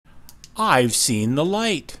I've seen the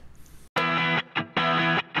light.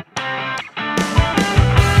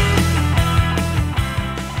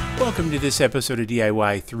 Welcome to this episode of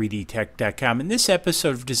DIY3DTech.com. In this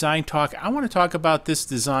episode of Design Talk, I want to talk about this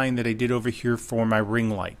design that I did over here for my ring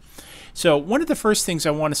light. So one of the first things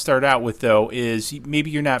I want to start out with, though, is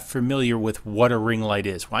maybe you're not familiar with what a ring light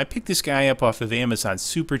is. Well, I picked this guy up off of Amazon,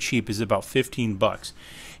 super cheap, is about 15 bucks.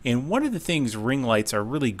 And one of the things ring lights are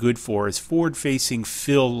really good for is forward-facing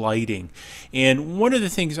fill lighting. And one of the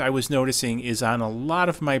things I was noticing is on a lot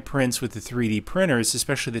of my prints with the 3D printers,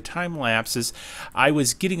 especially the time lapses, I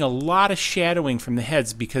was getting a lot of shadowing from the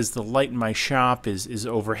heads because the light in my shop is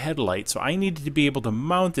overhead light. So I needed to be able to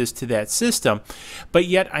mount this to that system, but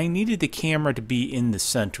yet I needed the camera to be in the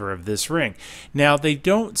center of this ring. Now, they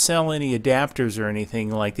don't sell any adapters or anything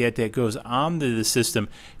like that that goes onto the system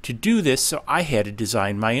to do this, so I had to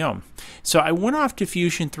design my own. So I went off to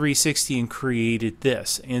Fusion 360 and created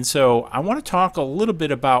this. And so I want to talk a little bit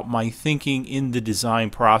about my thinking in the design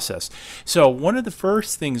process. So one of the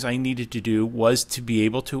first things I needed to do was to be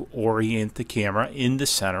able to orient the camera in the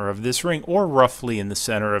center of this ring, or roughly in the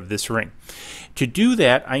center of this ring. To do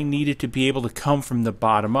that, I needed to be able to come from the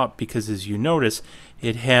bottom up because, as you notice,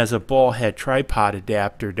 it has a ball head tripod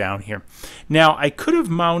adapter down here. Now, I could have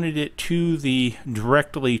mounted it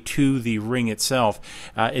directly to the ring itself.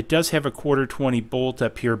 It does have a 1/4-20 bolt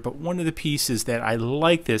up here, but one of the pieces that I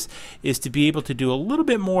like this is to be able to do a little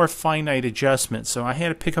bit more finite adjustment. So I had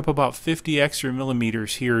to pick up about 50 extra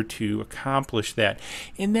millimeters here to accomplish that.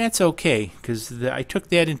 And that's okay, because I took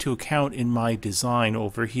that into account in my design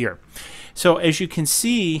over here. So as you can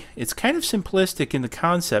see, it's kind of simplistic in the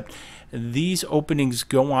concept. These openings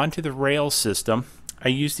go onto the rail system. I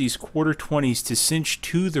use these 1/4-20s to cinch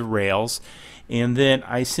to the rails, and then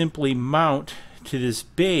I simply mount to this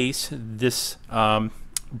base this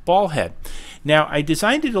ball head. Now, I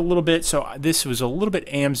designed it a little bit so this was a little bit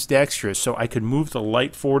ambidextrous, so I could move the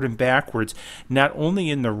light forward and backwards, not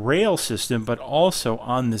only in the rail system, but also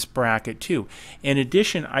on this bracket too. In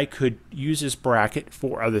addition, I could use this bracket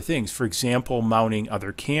for other things. For example, mounting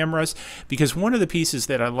other cameras, because one of the pieces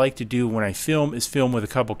that I like to do when I film is film with a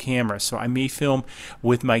couple cameras. So I may film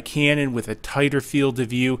with my Canon with a tighter field of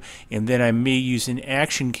view, and then I may use an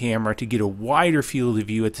action camera to get a wider field of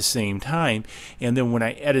view at the same time. And then when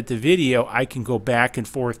I edit the video, I can go back and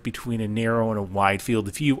forth between a narrow and a wide field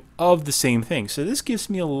of view of the same thing. So this gives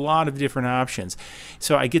me a lot of different options.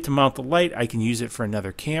 So I get to mount the light. I can use it for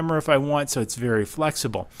another camera if I want, so it's very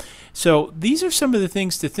flexible. So these are some of the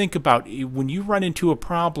things to think about when you run into a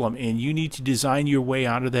problem and you need to design your way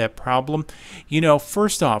out of that problem. You know,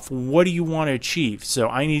 first off, what do you want to achieve? So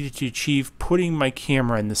I needed to achieve putting my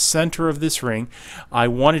camera in the center of this ring. I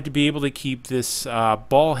wanted to be able to keep this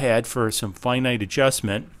ball head for some finite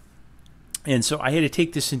adjustment. And so I had to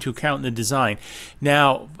take this into account in the design.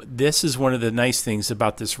 Now, this is one of the nice things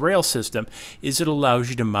about this rail system, is it allows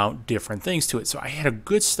you to mount different things to it. So I had a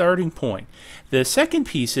good starting point. The second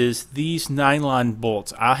piece is these nylon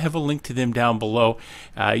bolts. I'll have a link to them down below.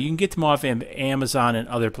 You can get them off Amazon and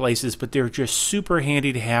other places, but they're just super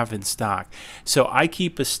handy to have in stock. So I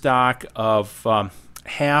keep a stock of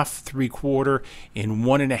 1/2, 3/4, and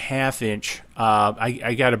 1.5 inch.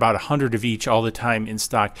 I got about 100 of each all the time in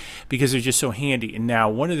stock because they're just so handy. And now,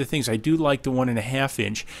 one of the things I do like the 1.5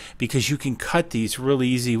 inch, because you can cut these really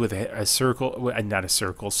easy with a circle, not a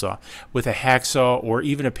circle saw, with a hacksaw or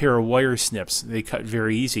even a pair of wire snips. They cut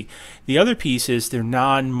very easy. The other piece is they're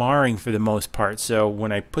non-marring for the most part. So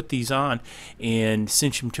when I put these on and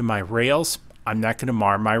cinch them to my rails, I'm not going to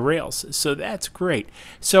mar my rails. So that's great.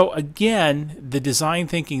 So again, the design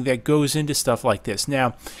thinking that goes into stuff like this.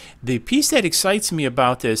 Now, the piece that excites me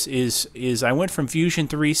about this is I went from Fusion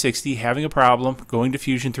 360, having a problem, going to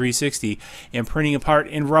Fusion 360, and printing a part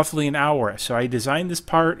in roughly an hour. So I designed this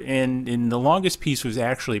part, and the longest piece was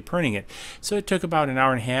actually printing it. So it took about an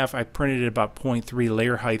hour and a half. I printed it about 0.3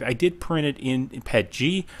 layer height. I did print it in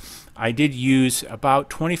PETG. I did use about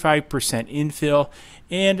 25% infill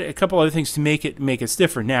and a couple other things to make it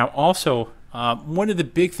stiffer. Now, also, one of the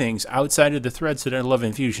big things outside of the threads that I love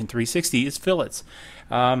in Fusion 360 is fillets.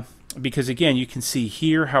 Because again, you can see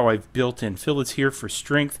here how I've built in fillets here for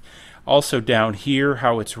strength. Also down here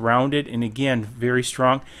how it's rounded, and again, very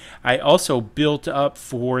strong. I also built up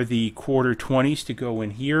for the 1/4-20s to go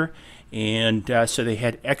in here, and so they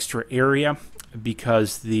had extra area.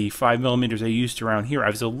 because the 5mm I used around here, I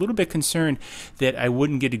was a little bit concerned that I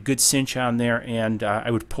wouldn't get a good cinch on there and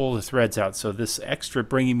I would pull the threads out. So this extra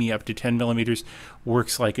bringing me up to 10mm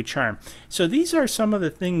works like a charm. So these are some of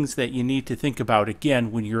the things that you need to think about,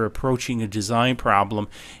 again, when you're approaching a design problem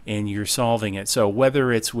and you're solving it. So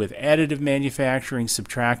whether it's with additive manufacturing,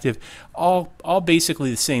 subtractive, all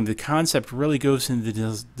basically the same. The concept really goes into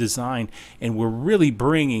the design, and we're really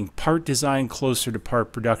bringing part design closer to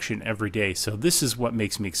part production every day. So this is what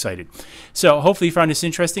makes me excited. So hopefully you found this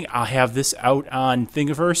interesting. I'll have this out on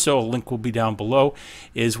Thingiverse, so a link will be down below,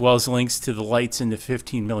 as well as links to the lights in the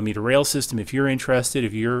 15mm rail system. If you're interested,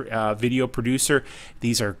 if you're a video producer,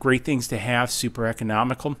 these are great things to have, super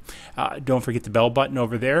economical. Don't forget the bell button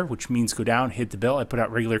over there, which means go down, hit the bell. I put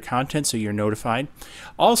out regular content so you're notified.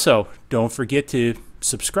 Also, don't forget to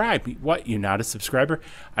subscribe. What, you're not a subscriber?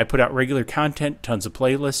 I put out regular content, tons of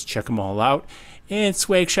playlists, check them all out. And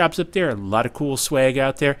swag shop's up there, a lot of cool swag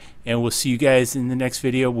out there. And we'll see you guys in the next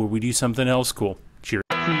video where we do something else cool. Cheers.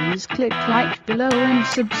 Please click like below and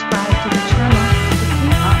subscribe to the channel.